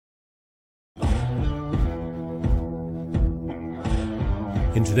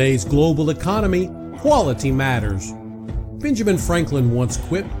In today's global economy, quality matters. Benjamin Franklin once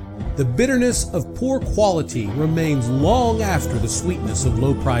quipped, "The bitterness of poor quality remains long after the sweetness of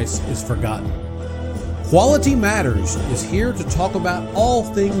low price is forgotten." Quality Matters is here to talk about all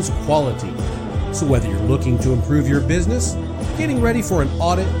things quality. So whether you're looking to improve your business, getting ready for an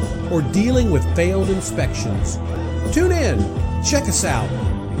audit, or dealing with failed inspections, tune in, check us out,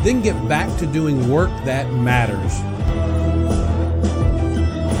 then get back to doing work that matters.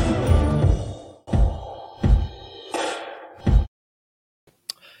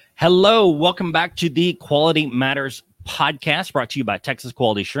 Hello, welcome back to the Quality Matters podcast, brought to you by Texas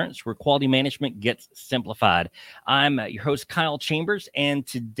Quality Assurance, where quality management gets simplified. I'm your host, Kyle Chambers, and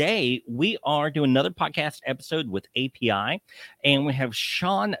today we are doing another podcast episode with API, and we have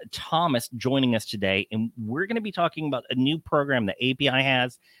Sean Thomas joining us today, and we're going to be talking about a new program that API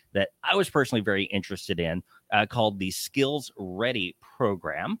has that I was personally very interested in, called the Skills Ready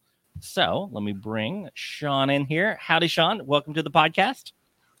program. So let me bring Sean in here. Howdy, Sean. Welcome to the podcast.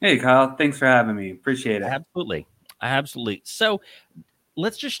 Hey, Kyle. Thanks for having me. Appreciate it. Absolutely. So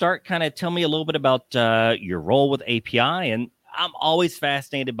let's just start. Kind of tell me a little bit about your role with API. And I'm always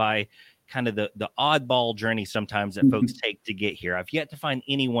fascinated by kind of the oddball journey sometimes that folks take to get here. I've yet to find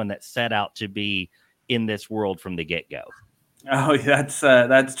anyone that set out to be in this world from the get-go. Oh,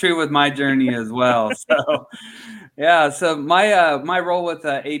 that's true with my journey as well. So, yeah. So my role with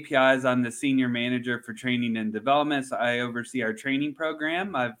API is I'm the senior manager for training and development. So I oversee our training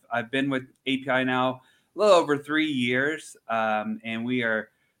program. I've been with API now a little over 3 years, and we are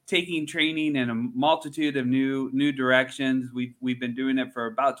taking training in a multitude of new directions. We've been doing it for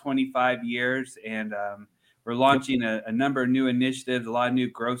about 25 years, and we're launching a number of new initiatives, a lot of new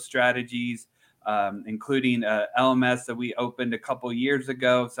growth strategies. Including LMS that we opened a couple years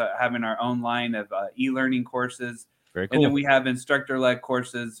ago. So having our own line of e-learning courses. Very cool. And then we have instructor-led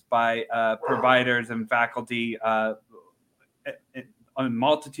courses by providers and faculty in a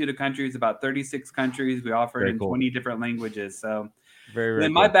multitude of countries, about 36 countries. We offer it in 20 different languages. So very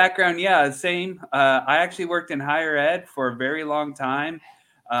my background, same. I actually worked in higher ed for a very long time.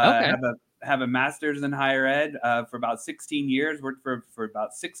 Okay. Have a master's in higher ed for about 16 years, worked for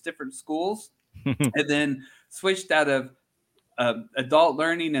about 6 different schools. And then switched out of adult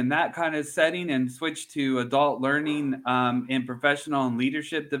learning in that kind of setting and switched to adult learning in professional and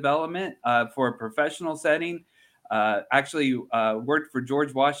leadership development for a professional setting. Actually worked for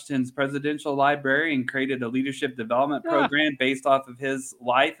George Washington's Presidential Library and created a leadership development program based off of his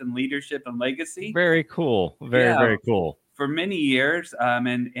life and leadership and legacy. Very cool. Very cool. For many years,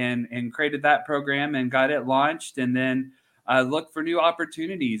 and created that program and got it launched, and then looked for new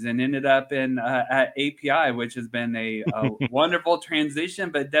opportunities and ended up at API, which has been a wonderful transition,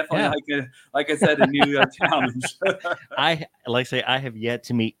 but definitely, like I said, a new challenge. I have yet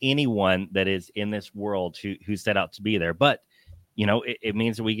to meet anyone that is in this world who set out to be there, but it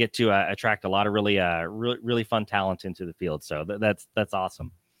means that we get to attract a lot of really fun talent into the field. So that's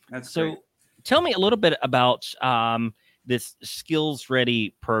awesome. That's so great. Tell me a little bit about this Skills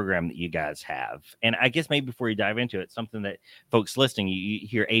Ready program that you guys have. And I guess maybe before you dive into it, something that folks listening, you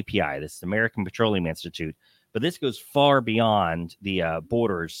hear API, this is American Petroleum Institute, but this goes far beyond the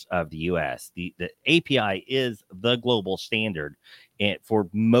borders of the U.S. The API is the global standard for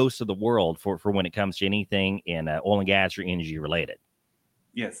most of the world for when it comes to anything in oil and gas or energy related.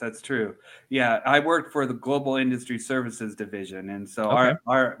 Yes, that's true. Yeah, I work for the Global Industry Services Division, and so Okay.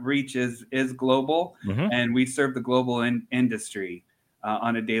 our reach is global, and we serve the global industry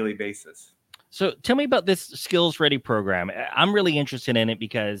on a daily basis. So tell me about this Skills Ready program. I'm really interested in it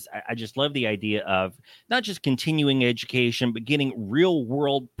because I just love the idea of not just continuing education, but getting real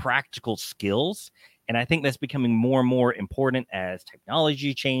world practical skills. And I think that's becoming more and more important as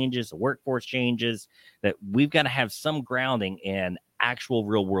technology changes, the workforce changes, that we've got to have some grounding in actual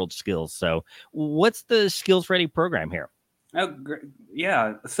real world skills. So what's the Skills Ready program here? Oh, great.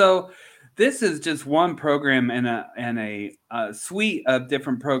 Yeah. So this is just one program in a suite of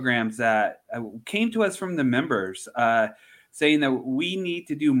different programs that came to us from the members, saying that we need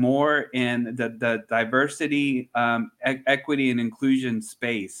to do more in the diversity, equity, and inclusion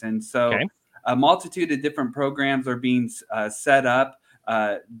space. And so a multitude of different programs are being set up,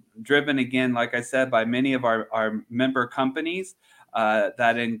 driven, again, like I said, by many of our member companies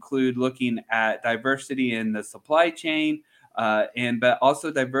that include looking at diversity in the supply chain, but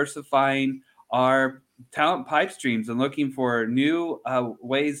also diversifying our talent pipe streams and looking for new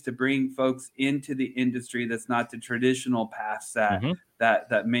ways to bring folks into the industry that's not the traditional paths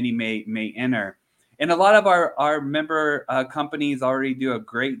that many may enter. And a lot of our member companies already do a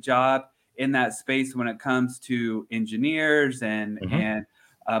great job in that space when it comes to engineers and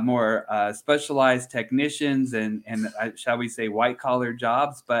more specialized technicians and shall we say white collar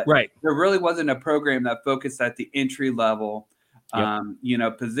jobs, but Right. there really wasn't a program that focused at the entry level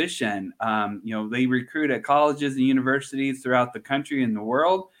Yep. position. They recruit at colleges and universities throughout the country and the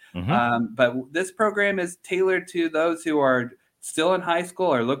world. But this program is tailored to those who are still in high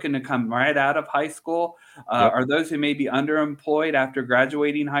school or looking to come right out of high school, Yep. or those who may be underemployed after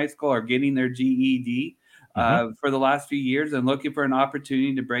graduating high school or getting their GED for the last few years and looking for an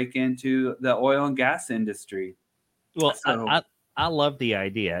opportunity to break into the oil and gas industry. Well, So, I love the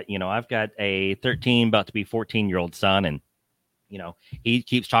idea. I've got a 13, about to be 14-year-old son, and he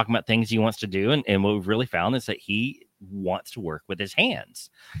keeps talking about things he wants to do, and what we've really found is that he wants to work with his hands,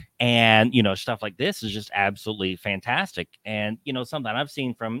 and stuff like this is just absolutely fantastic. And something I've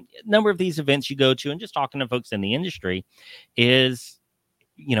seen from a number of these events you go to and just talking to folks in the industry is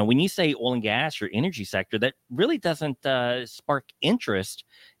when you say oil and gas or energy sector, that really doesn't spark interest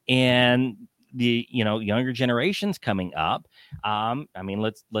in the younger generations coming up. I mean,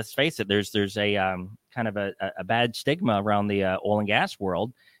 let's face it, there's a kind of a bad stigma around the oil and gas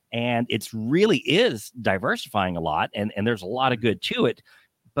world, and it's really is diversifying a lot, and there's a lot of good to it.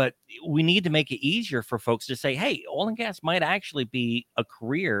 But we need to make it easier for folks to say, hey, oil and gas might actually be a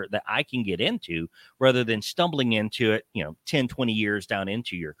career that I can get into rather than stumbling into it, 10, 20 years down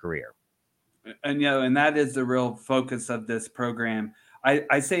into your career. and that is the real focus of this program.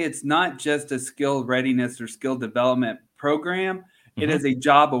 I say it's not just a skill readiness or skill development program. It is a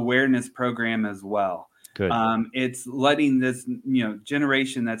job awareness program as well. Good. It's letting this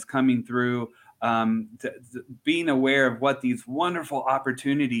generation that's coming through being aware of what these wonderful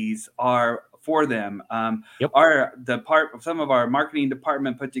opportunities are for them. Some of our marketing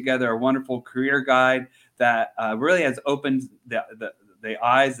department put together a wonderful career guide that really has opened the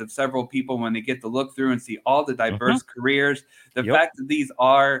eyes of several people when they get to look through and see all the diverse careers. The fact that these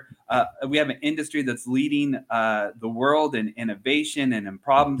are, we have an industry that's leading the world in innovation and in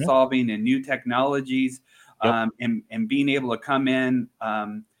problem solving and new technologies, and being able to come in,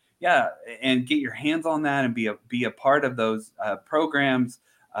 and get your hands on that and be a part of those programs.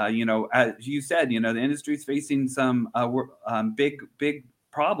 As you said, the industry is facing some big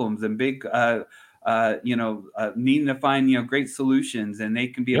problems and big needing to find great solutions, and they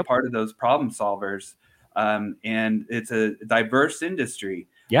can be a part of those problem solvers. And it's a diverse industry.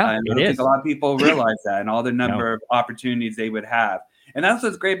 Yeah, and I think a lot of people realize that, and all the number of opportunities they would have. And that's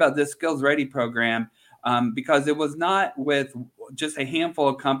what's great about this Skills Ready program, because it was not with just a handful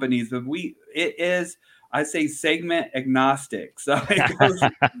of companies, but it is, I say, segment agnostic. So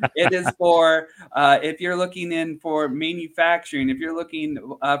it is for if you're looking in for manufacturing, if you're looking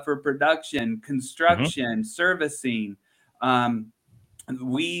for production, construction, servicing.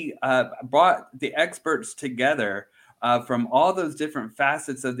 We brought the experts together from all those different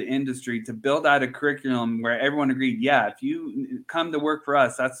facets of the industry to build out a curriculum where everyone agreed, if you come to work for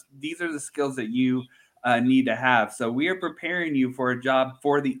us, these are the skills that you need to have. So we are preparing you for a job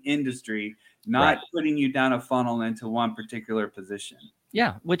for the industry, not putting you down a funnel into one particular position.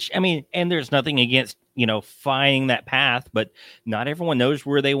 Yeah, which, I mean, and there's nothing against, finding that path, but not everyone knows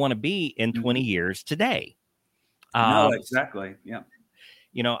where they want to be in 20 years today. No, exactly. Yeah.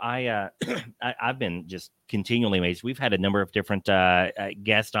 I've been just continually amazed. We've had a number of different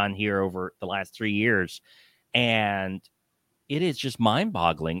guests on here over the last 3 years, and it is just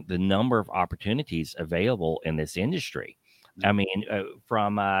mind-boggling the number of opportunities available in this industry. I mean,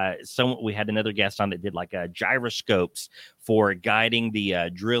 we had another guest on that did like gyroscopes for guiding the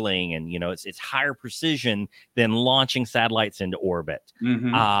drilling, and it's higher precision than launching satellites into orbit.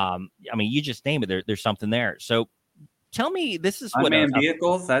 I mean, you just name it. There's something there. So tell me, this is what unmanned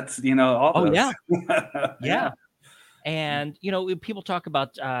vehicles. That's all. Oh those. Yeah. And people talk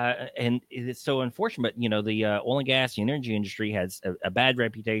about and it's so unfortunate, but the oil and gas and energy industry has a bad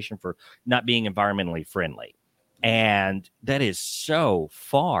reputation for not being environmentally friendly. And that is so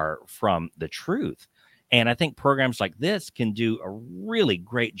far from the truth. And I think programs like this can do a really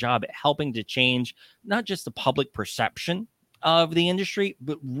great job at helping to change not just the public perception of the industry,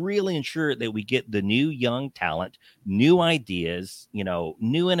 but really ensure that we get the new young talent, new ideas,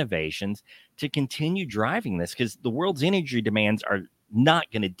 new innovations to continue driving this, because the world's energy demands are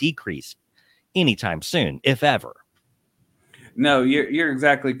not going to decrease anytime soon, if ever. No, you're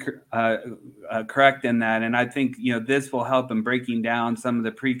exactly correct in that, and I think this will help in breaking down some of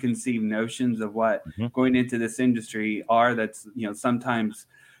the preconceived notions of what going into this industry are. That's sometimes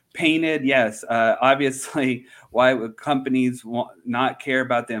painted. Yes, obviously, why would companies not care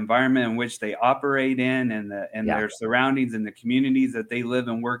about the environment in which they operate in and their surroundings and the communities that they live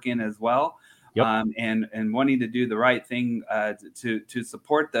and work in as well? Yep. And wanting to do the right thing to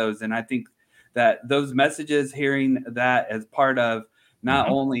support those. And I think that those messages, hearing that as part of not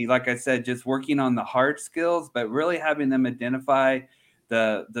only, like I said, just working on the hard skills, but really having them identify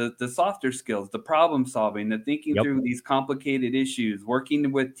the softer skills, the problem solving, the thinking Yep. through these complicated issues,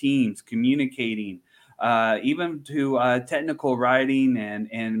 working with teams, communicating, even to technical writing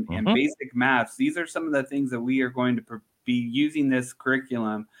and basic maths. These are some of the things that we are going to be using this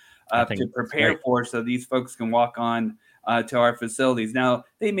curriculum to prepare for, so these folks can walk on to our facilities. Now,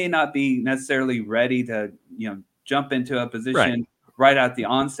 they may not be necessarily ready to jump into a position right at the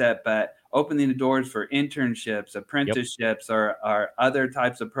onset, but opening the doors for internships, apprenticeships, or other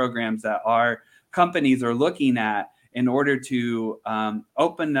types of programs that our companies are looking at in order to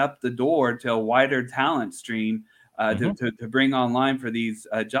open up the door to a wider talent stream to bring online for these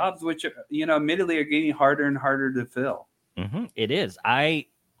jobs, which admittedly are getting harder and harder to fill. It is. I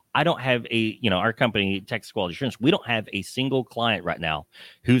don't have our company, Texas Quality Assurance, we don't have a single client right now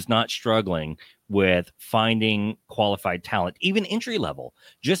who's not struggling with finding qualified talent, even entry level,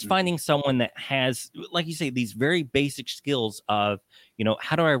 just finding someone that has, like you say, these very basic skills of,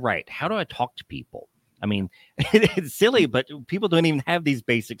 how do I write? How do I talk to people? I mean, it's silly, but people don't even have these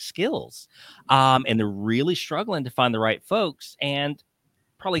basic skills. And they're really struggling to find the right folks. And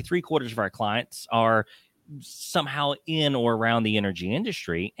probably 3/4 of our clients are somehow in or around the energy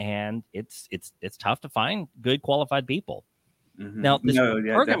industry, and it's tough to find good qualified people. Now, this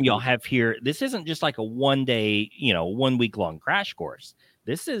program y'all have here, this isn't just like a 1 day, 1 week long crash course.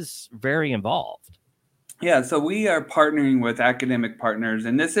 This is very involved. Yeah, so we are partnering with academic partners,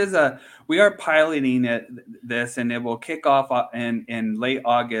 and we are piloting this, and it will kick off in late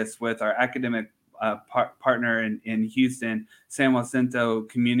August with our academic partner in Houston, San Jacinto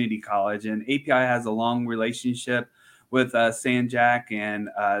Community College. And API has a long relationship with Sanjac, and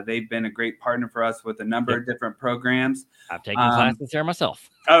they've been a great partner for us with a number of different programs. I've taken classes there myself.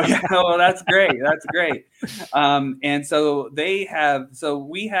 Oh yeah, well that's great. That's great. And so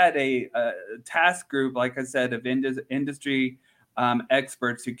we had a task group, like I said, of industry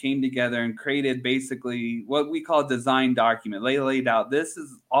experts who came together and created basically what we call a design document. They laid out, this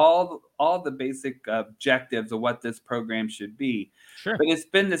is all the basic objectives of what this program should be. Sure. But it's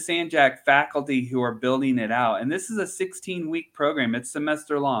been the Sanjac faculty who are building it out. And this is a 16-week program. It's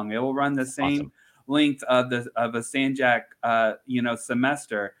semester long. It will run the same length of a Sanjac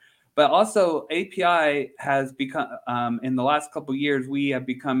semester. But also API has become, in the last couple of years, we have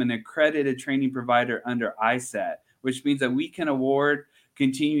become an accredited training provider under ISET, which means that we can award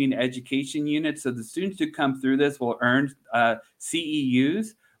continuing education units. So the students who come through this will earn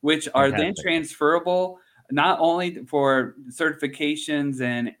CEUs, which are then transferable not only for certifications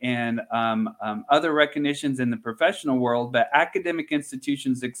and other recognitions in the professional world, but academic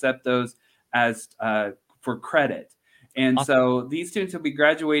institutions accept those as for credit. And so these students will be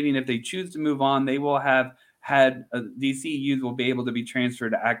graduating. If they choose to move on, they will have had these CEUs will be able to be transferred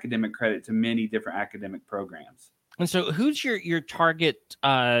to academic credit to many different academic programs. And so who's your target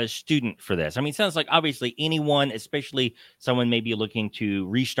student for this? I mean, it sounds like obviously anyone, especially someone maybe looking to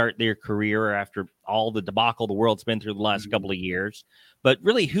restart their career after all the debacle the world's been through the last couple of years. But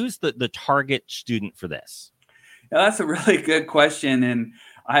really, who's the target student for this? Yeah, that's a really good question. And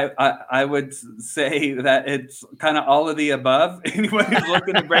I would say that it's kind of all of the above. Anyone who's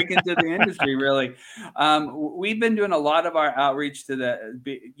looking to break into the industry, really. We've been doing a lot of our outreach to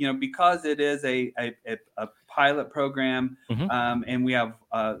because it is a pilot program, and we have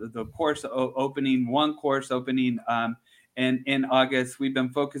the course opening, one course opening in August. We've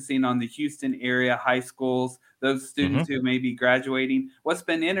been focusing on the Houston area high schools, those students who may be graduating. What's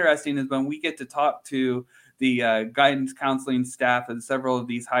been interesting is when we get to talk to the guidance counseling staff at several of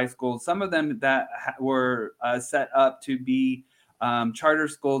these high schools, some of them that were set up to be charter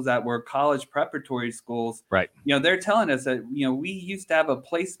schools that were college preparatory schools. Right. They're telling us that, we used to have a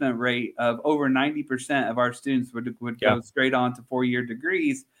placement rate of over 90% of our students would go straight on to 4-year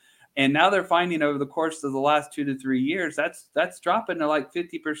degrees. And now they're finding over the course of the last 2 to 3 years, that's dropping to like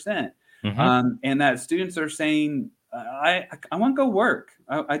 50%. And that students are saying, I want to go work.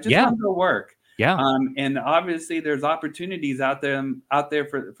 I just want to go work. Yeah. And obviously there's opportunities out there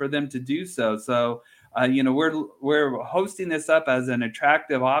for them to do so. So, we're hosting this up as an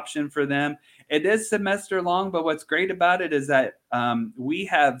attractive option for them. It is semester long, but what's great about it is that we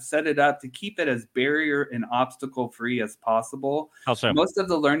have set it up to keep it as barrier and obstacle free as possible. How so? Most of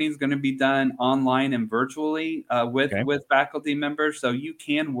the learning is going to be done online and virtually with faculty members. So you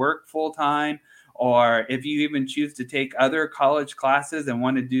can work full time, or if you even choose to take other college classes and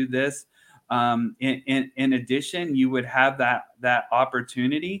want to do this, in addition, you would have that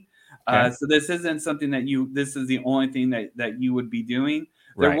opportunity. Okay. So this isn't something this is the only thing that you would be doing.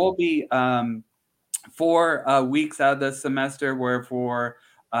 There Right. will be 4 weeks out of the semester where for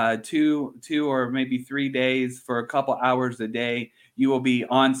two or maybe 3 days for a couple hours a day, you will be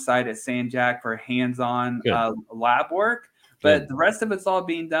on site at San Jack for hands-on Good. lab work. But Good. the rest of it's all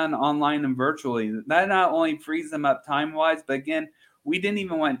being done online and virtually. That not only frees them up time-wise, but again, we didn't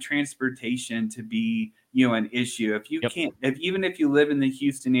even want transportation to be, an issue. If you Yep. can't, even if you live in the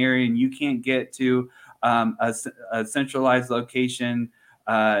Houston area and you can't get to a centralized location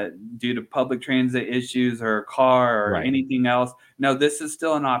due to public transit issues or a car or Right. anything else, no, this is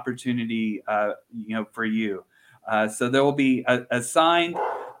still an opportunity, for you. So there will be assigned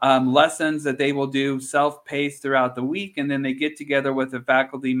lessons that they will do self-paced throughout the week, and then they get together with a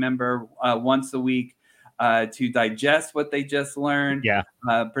faculty member once a week to digest what they just learned, Yeah.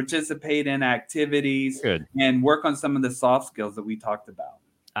 participate in activities, Good. and work on some of the soft skills that we talked about.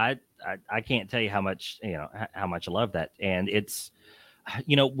 I can't tell you how much how much I love that, and it's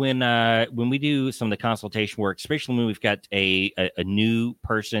when we do some of the consultation work, especially when we've got a new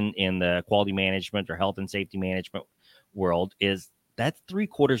person in the quality management or health and safety management world, is that's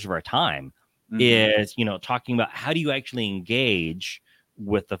 3/4 of our time is talking about how do you actually engage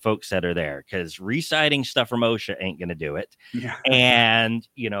with the folks that are there, because reciting stuff from OSHA ain't going to do it. Yeah. And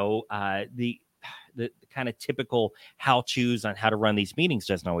the kind of typical how-tos on how to run these meetings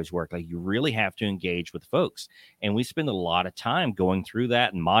doesn't always work. Like, you really have to engage with folks, and we spend a lot of time going through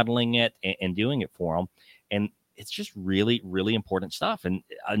that and modeling it and doing it for them. And it's just really, really important stuff. And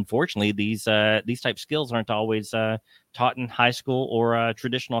unfortunately, these type skills aren't always taught in high school or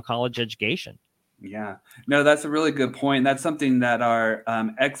traditional college education. Yeah, no, that's a really good point. That's something that our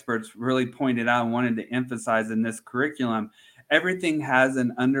experts really pointed out and wanted to emphasize in this curriculum. Everything has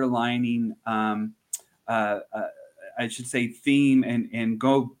an underlining, I should say, theme, and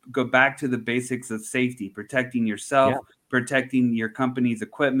go back to the basics of safety, protecting yourself, protecting your company's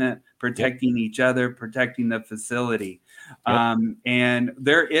equipment, protecting each other, protecting the facility. And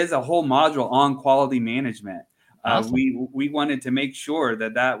there is a whole module on quality management. Awesome. We wanted to make sure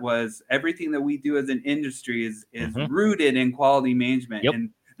that was everything that we do as an industry is rooted in quality management.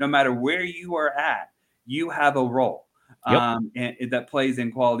 And no matter where you are at, you have a role and that plays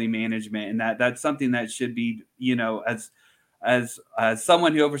in quality management. And that's something that should be, as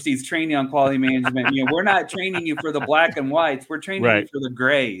someone who oversees training on quality management, we're not training you for the black and whites. We're training you for the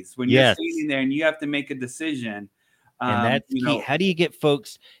grays. When you're standing there and you have to make a decision. And that's key. How do you get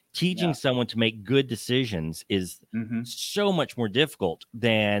folks? Teaching someone to make good decisions is so much more difficult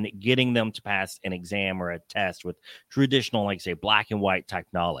than getting them to pass an exam or a test with traditional, like, say, black and white type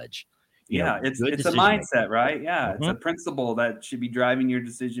knowledge. It's a mindset, right? Yeah, it's a principle that should be driving your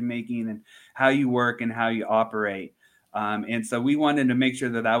decision making and how you work and how you operate. And so we wanted to make sure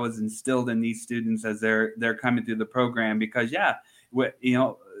that was instilled in these students as they're coming through the program, because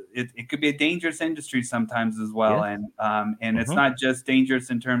it could be a dangerous industry sometimes as well. And it's not just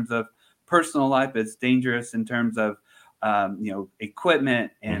dangerous in terms of personal life, it's dangerous in terms of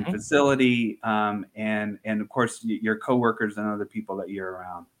equipment and facility, and of course your coworkers and other people that you're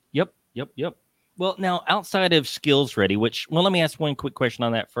around. Yep. Well, now, outside of Skills Ready, let me ask one quick question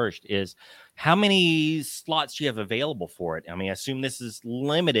on that first, is how many slots do you have available for it? I mean, I assume this is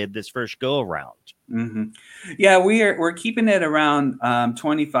limited this first go around. Yeah, we're keeping it around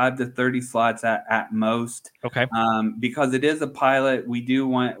 25 to 30 slots at most. Okay. Because it is a pilot, we do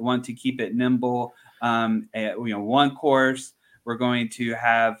want to keep it nimble. One course, we're going to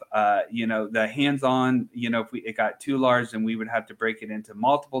have, the hands-on, if it got too large, then we would have to break it into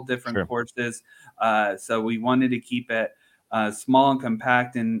multiple different courses. So we wanted to keep it small and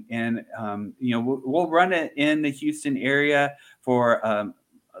compact, and we'll run it in the Houston area for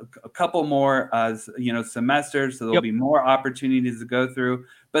a couple more, semesters. So there'll be more opportunities to go through.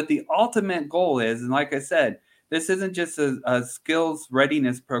 But the ultimate goal is, and like I said, this isn't just a skills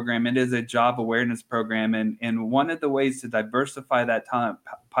readiness program. It is a job awareness program. And one of the ways to diversify that talent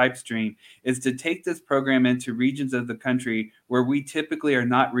pipe stream is to take this program into regions of the country where we typically are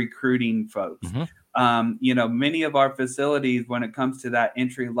not recruiting folks. Many of our facilities, when it comes to that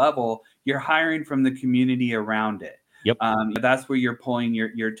entry level, you're hiring from the community around it. That's where you're pulling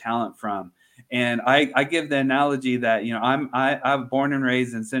your talent from. And I give the analogy that, I'm born and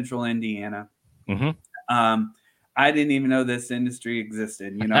raised in Central Indiana. I didn't even know this industry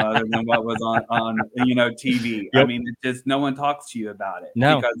existed, other than what was on TV. I mean, it just, no one talks to you about it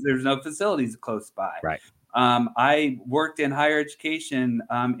because there's no facilities close by. Right. I worked in higher education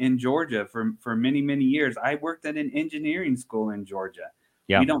in Georgia for many, many years. I worked at an engineering school in Georgia.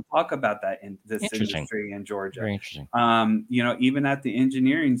 Yeah. We don't talk about that in this Interesting. industry in Georgia. Very interesting. Even at the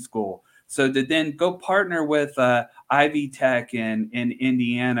engineering school. So to then go partner with Ivy Tech in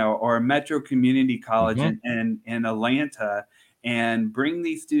Indiana or Metro Community College in Atlanta and bring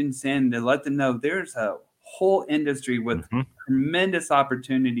these students in to let them know there's a whole industry with tremendous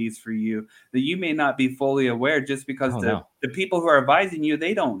opportunities for you that you may not be fully aware just because the people who are advising you,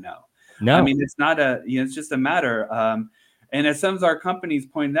 they don't know. No. I mean, it's not it's just a matter. And as some of our companies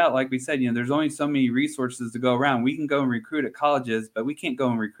pointed out, like we said, there's only so many resources to go around. We can go and recruit at colleges, but we can't go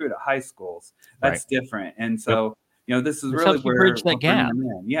and recruit at high schools. That's this And so, this is really where bridge that gap.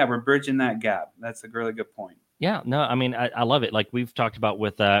 Yeah, we're bridging that gap. That's a really good point. Yeah, no, I mean, I love it. Like we've talked about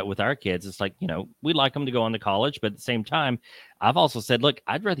with our kids, it's like, we'd like them to go on to college, but at the same time, I've also said, look,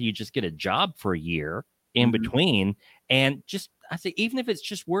 I'd rather you just get a job for a year in between. And I say, even if it's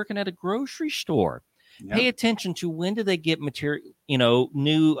just working at a grocery store, pay attention to when do they get material,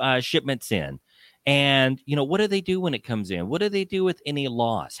 new shipments in. And, what do they do when it comes in? What do they do with any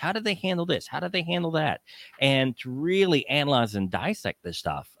loss? How do they handle this? How do they handle that? And to really analyze and dissect this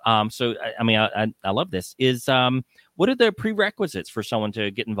stuff. So, I mean, I love this. What are the prerequisites for someone to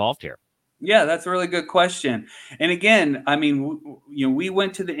get involved here? Yeah, that's a really good question. And again, I mean, we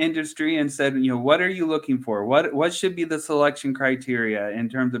went to the industry and said, what are you looking for? What should be the selection criteria in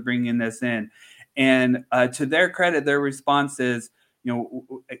terms of bringing this in? And to their credit, their response is,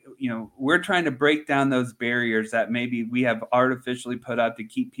 we're trying to break down those barriers that maybe we have artificially put up to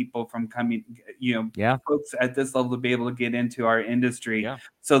keep people from coming, folks at this level to be able to get into our industry. Yeah.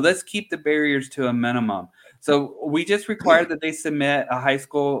 So let's keep the barriers to a minimum. So we just require that they submit a high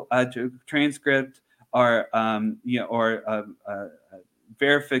school transcript or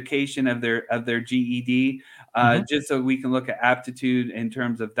verification of their GED, just so we can look at aptitude in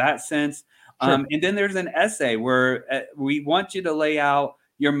terms of that sense. And then there's an essay where we want you to lay out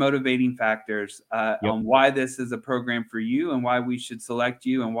your motivating factors on why this is a program for you and why we should select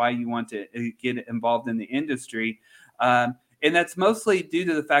you and why you want to get involved in the industry. And that's mostly due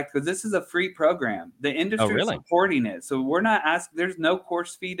to the fact because this is a free program. The industry is supporting it. So we're not asking, there's no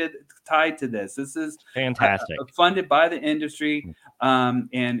course fee tied to this. This is fantastic. Funded by the industry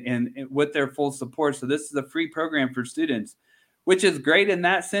and with their full support. So this is a free program for students, which is great in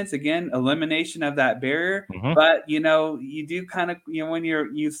that sense. Again, elimination of that barrier. But, you do kind of, when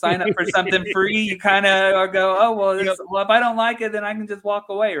you sign up for something free, you kind of go, oh, well, if I don't like it, then I can just walk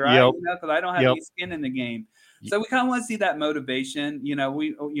away, right? Because I don't have any skin in the game. So we kind of want to see that motivation.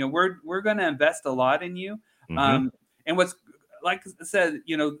 We're going to invest a lot in you. And what's, like I said,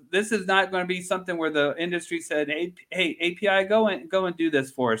 this is not going to be something where the industry said, "Hey, API, go and do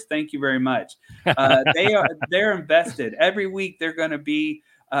this for us. Thank you very much." They're invested. Every week they're going to be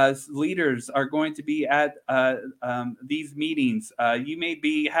leaders are going to be at these meetings. You may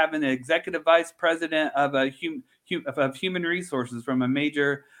be having an executive vice president of of human resources from a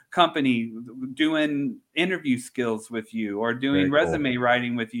major company doing interview skills with you or doing resume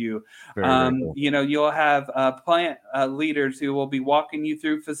writing with you. Very cool. You'll have plant leaders who will be walking you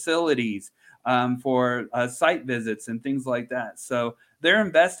through facilities for site visits and things like that. So they're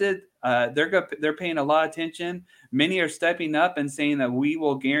invested. They're paying a lot of attention. Many are stepping up and saying that we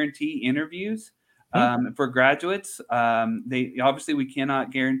will guarantee interviews for graduates. We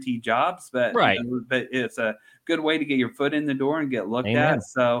cannot guarantee jobs, but but it's a good way to get your foot in the door and get looked at.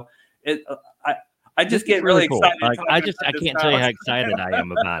 So I just get really excited. I can't tell you how excited I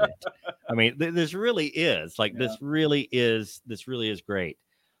am about it. I mean, this really is this really is great.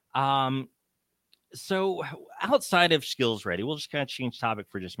 So outside of Skills Ready, we'll just kind of change topic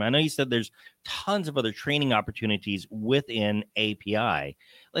for just a minute. I know you said there's tons of other training opportunities within API.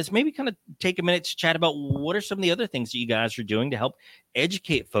 Let's maybe kind of take a minute to chat about what are some of the other things that you guys are doing to help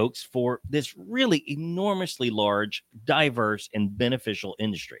educate folks for this really enormously large, diverse, and beneficial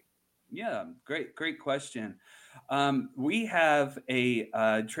industry. Yeah, great question. We have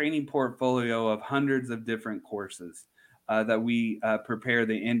a training portfolio of hundreds of different courses that we prepare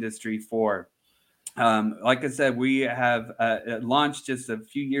the industry for. Like I said, we have launched just a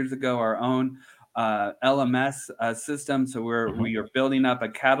few years ago our own LMS system. So we are building up a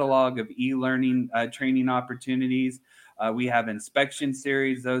catalog of e-learning training opportunities. We have inspection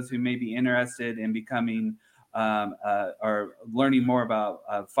series, those who may be interested in becoming or learning more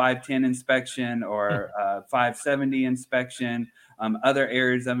about 510 inspection or 570 inspection, other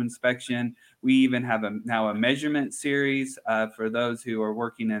areas of inspection. We even have now a measurement series for those who are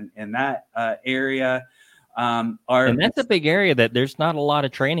working in that area. And that's a big area that there's not a lot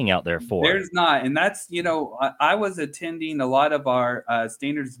of training out there for. There's not. And that's, I was attending a lot of our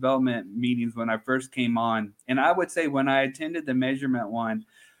standards development meetings when I first came on. And I would say when I attended the measurement one,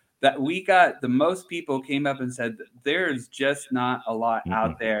 that we got the most people came up and said there's just not a lot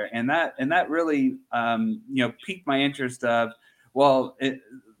out there. And that really, piqued my interest of,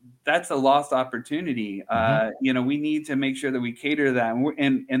 that's a lost opportunity. We need to make sure that we cater to that.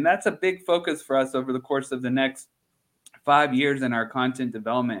 And that's a big focus for us over the course of the next 5 years in our content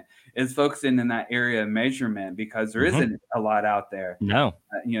development, is focusing in that area of measurement, because there isn't a lot out there. No,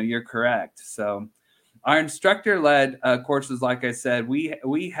 you're correct. So our instructor-led courses, like I said,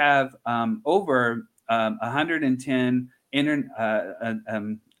 we have over 110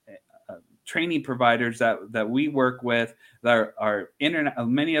 training providers that we work with that are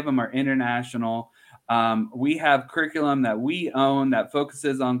many of them are international. We have curriculum that we own that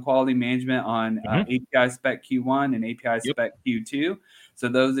focuses on quality management on API Spec Q1 and API Spec Q2. So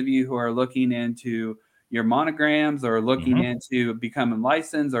those of you who are looking into your monograms or looking into becoming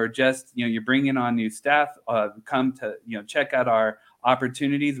licensed, or just, you're bringing on new staff, come to, check out our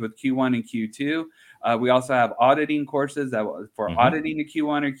opportunities with Q1 and Q2. We also have auditing courses for auditing a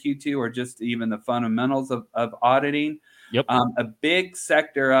Q1 or Q2, or just even the fundamentals of auditing. Yep. A big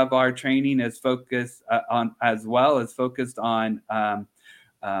sector of our training is focused on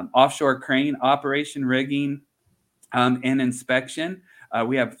offshore crane operation, rigging, and inspection.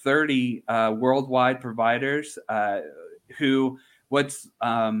 We have 30 worldwide providers who, what's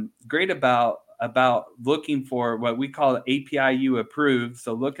great about looking for what we call APIU approved,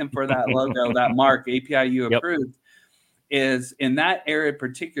 so looking for that logo, that mark, APIU approved, is in that area in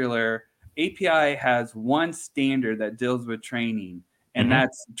particular, API has one standard that deals with training, and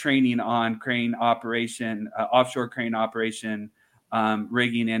that's training on crane operation, offshore crane operation,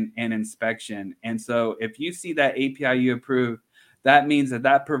 rigging and inspection. And so if you see that APIU approved, that means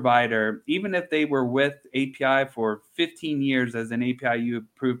that provider, even if they were with API for 15 years as an APIU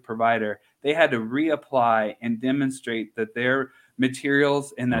approved provider, they had to reapply and demonstrate that their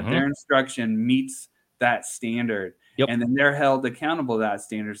materials and that their instruction meets that standard. Yep. And then they're held accountable to that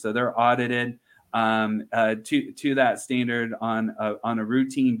standard. So they're audited to that standard on a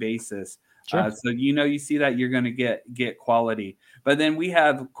routine basis. Sure. So you see that you're going to get quality. But then we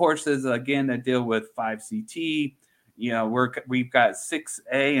have courses again that deal with 5CT. We've got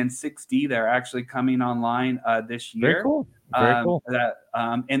 6A and 6D that are actually coming online this year. Very cool. Very cool.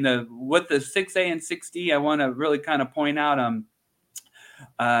 With the 6A and 6D, I want to really kind of point out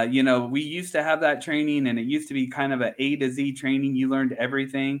we used to have that training, and it used to be kind of an A to Z training. You learned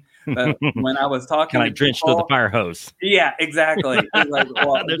everything. But when I was talking, kind of drenched with the fire hose. Yeah, exactly. Like,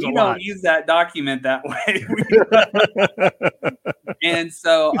 we don't use that document that way. And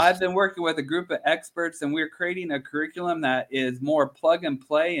so I've been working with a group of experts, and we're creating a curriculum that is more plug and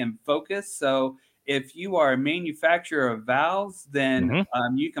play and focused. So if you are a manufacturer of valves, then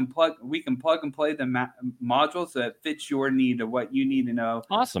we can plug and play the module so it fits your need of what you need to know.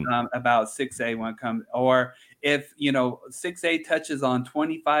 Awesome. About 6A when it comes, or if 6A touches on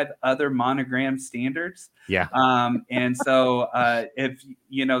 25 other monogram standards. Yeah. And so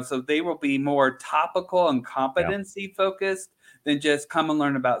so they will be more topical and competency focused than just come and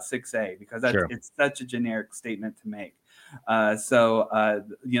learn about 6A, because it's such a generic statement to make. Those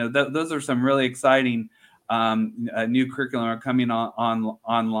are some really exciting new curriculum are coming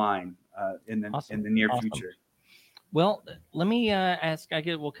online in the near future. Well, let me ask.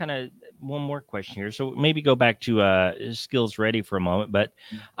 We'll kind of one more question here. So maybe go back to Skills Ready for a moment. But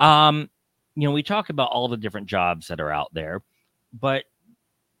we talk about all the different jobs that are out there, but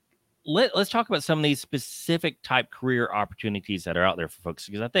let's talk about some of these specific type career opportunities that are out there for folks.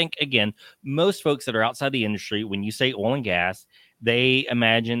 Because I think, again, most folks that are outside the industry, when you say oil and gas, they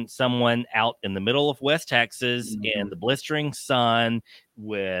imagine someone out in the middle of West Texas in the blistering sun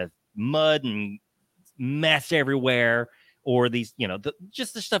with mud and mess everywhere, or these,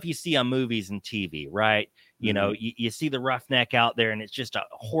 just the stuff you see on movies and TV, right? You see the roughneck out there, and it's just a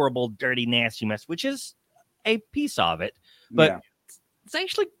horrible, dirty, nasty mess, which is a piece of it. But it's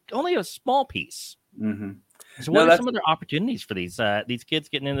actually only a small piece. So what are some other opportunities for these kids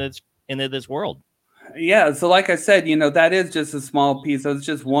getting into this world? Yeah. So like I said, that is just a small piece. So it's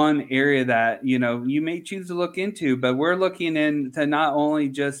just one area that, you may choose to look into, but we're looking into not only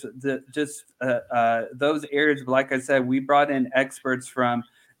just those areas, but like I said, we brought in experts from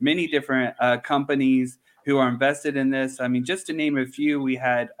many different companies who are invested in this. I mean, just to name a few, we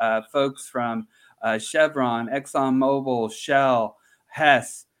had folks from Chevron, ExxonMobil, Shell,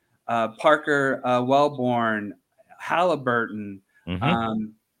 Hess, Parker Wellborn, Halliburton,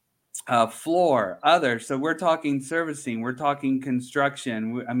 floor, other. So we're talking servicing, we're talking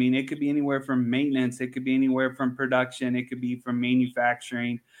construction. I mean, it could be anywhere from maintenance, it could be anywhere from production, it could be from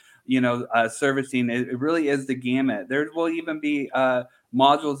manufacturing, servicing. It really is the gamut. There will even be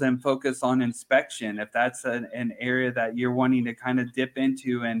modules and focus on inspection if that's an area that you're wanting to kind of dip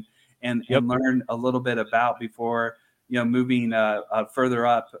into and learn a little bit about before moving further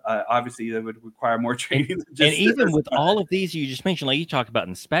up. Obviously that would require more training. And even with all of these you just mentioned, like you talked about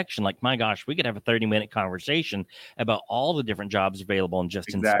inspection, like my gosh, we could have a 30-minute conversation about all the different jobs available in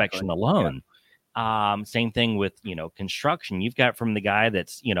just inspection alone. Same thing with construction. You've got from the guy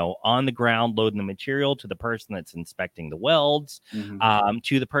that's on the ground loading the material, to the person that's inspecting the welds,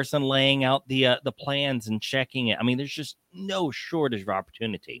 to the person laying out the plans and checking it. I mean, there's just no shortage of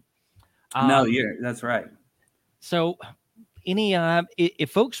opportunity. That's right. So if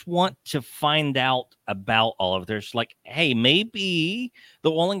folks want to find out about all of this, like, hey, maybe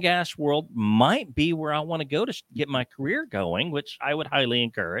the oil and gas world might be where I want to go to get my career going, which I would highly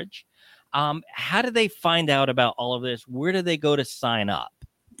encourage. How do they find out about all of this? Where do they go to sign up?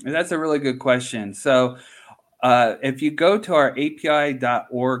 That's a really good question. So if you go to our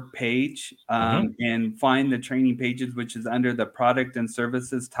api.org page and find the training pages, which is under the product and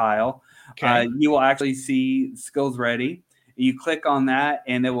services tile, you will actually see Skills Ready. You click on that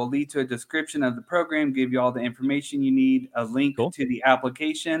and it will lead to a description of the program, give you all the information you need, a link to the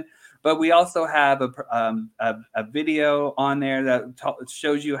application. But we also have a video on there that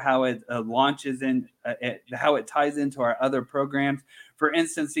shows you how it launches in, how it ties into our other programs. For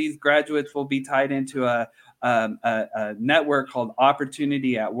instance, these graduates will be tied into a network called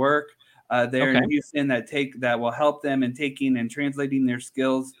Opportunity at Work there in Houston that will help them in taking and translating their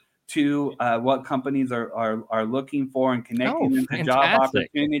skills to what companies are looking for and connecting them to job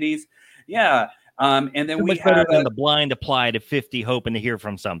opportunities. Yeah. And then we have than the blind apply to 50 hoping to hear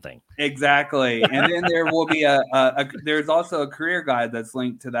from something. Exactly. And then there will be there's also a career guide that's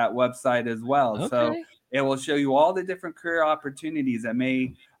linked to that website as well. So it will show you all the different career opportunities that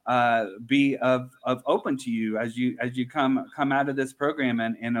may be of open to you as you come out of this program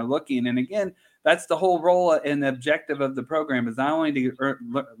and are looking. And again, that's the whole role and the objective of the program, is not only to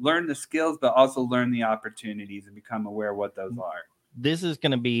learn the skills, but also learn the opportunities and become aware of what those are. This is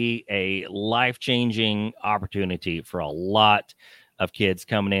going to be a life-changing opportunity for a lot of kids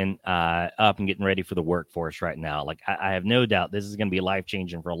coming in up and getting ready for the workforce right now. Like I have no doubt this is going to be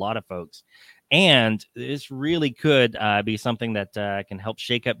life-changing for a lot of folks. And this really could be something that can help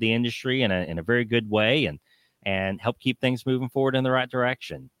shake up the industry in a very good way and help keep things moving forward in the right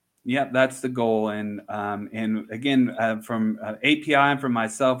direction. Yep, that's the goal. And again, from API and from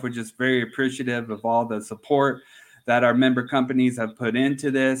myself, we're just very appreciative of all the support that our member companies have put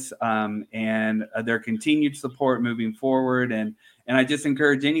into this and their continued support moving forward. And I just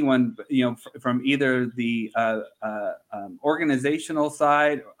encourage anyone, from either the organizational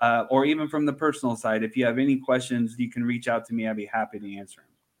side or even from the personal side, if you have any questions, you can reach out to me. I'd be happy to answer them.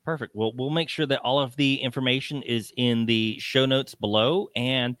 Perfect. Well, we'll make sure that all of the information is in the show notes below.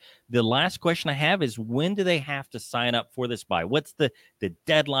 And the last question I have is, when do they have to sign up for this by? What's the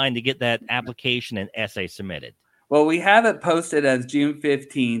deadline to get that application and essay submitted? Well, we have it posted as June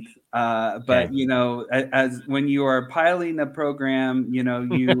 15th. But as when you are piloting a program, you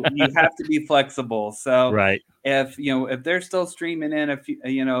have to be flexible. So if they're still streaming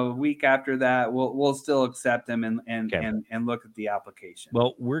in a week after that, we'll still accept them and look at the application.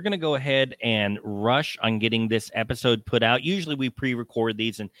 Well, we're going to go ahead and rush on getting this episode put out. Usually we pre-record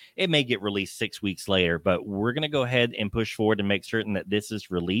these and it may get released 6 weeks later, but we're going to go ahead and push forward and make certain that this is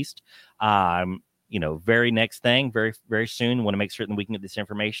released. Very next thing, very, very soon. Want to make certain we can get this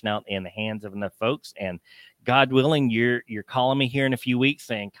information out in the hands of enough folks. And God willing, you're calling me here in a few weeks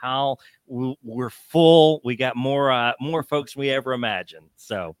saying, Kyle, we're full. We got more folks than we ever imagined.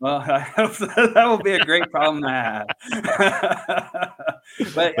 So, well, I hope that will be a great problem to have.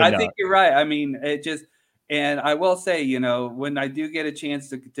 but I think you're right. I mean, and I will say, when I do get a chance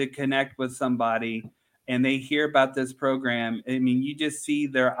to connect with somebody and they hear about this program, I mean, you just see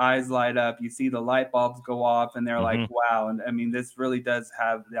their eyes light up. You see the light bulbs go off and they're like, wow. And I mean, this really does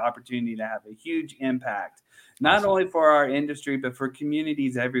have the opportunity to have a huge impact, not only for our industry, but for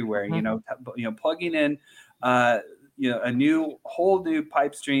communities everywhere, plugging in, a whole new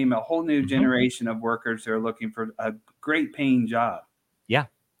pipe stream, a whole new generation of workers who are looking for a great paying job. Yeah.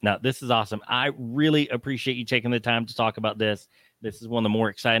 No, this is awesome. I really appreciate you taking the time to talk about this. This is one of the more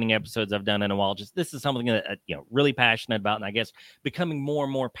exciting episodes I've done in a while. This is something that, really passionate about. And I guess becoming more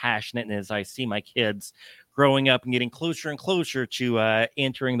and more passionate as I see my kids growing up and getting closer and closer to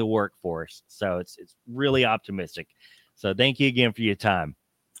entering the workforce. So it's really optimistic. So thank you again for your time.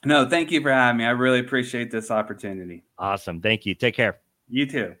 No, thank you for having me. I really appreciate this opportunity. Awesome. Thank you. Take care. You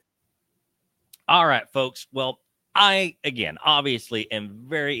too. All right, folks. Well, I, again, obviously am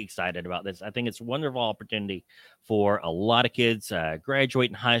very excited about this. I think it's a wonderful opportunity for a lot of kids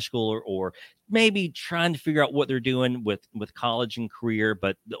graduating high school or maybe trying to figure out what they're doing with college and career.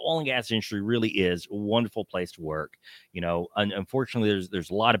 But the oil and gas industry really is a wonderful place to work. You know, unfortunately,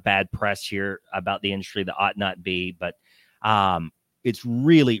 there's a lot of bad press here about the industry that ought not be, but it's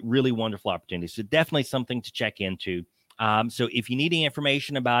really, really wonderful opportunity. So definitely something to check into. So if you need any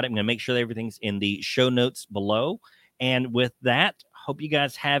information about it, I'm going to make sure that everything's in the show notes below. And with that, hope you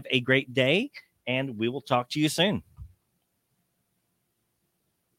guys have a great day, and we will talk to you soon.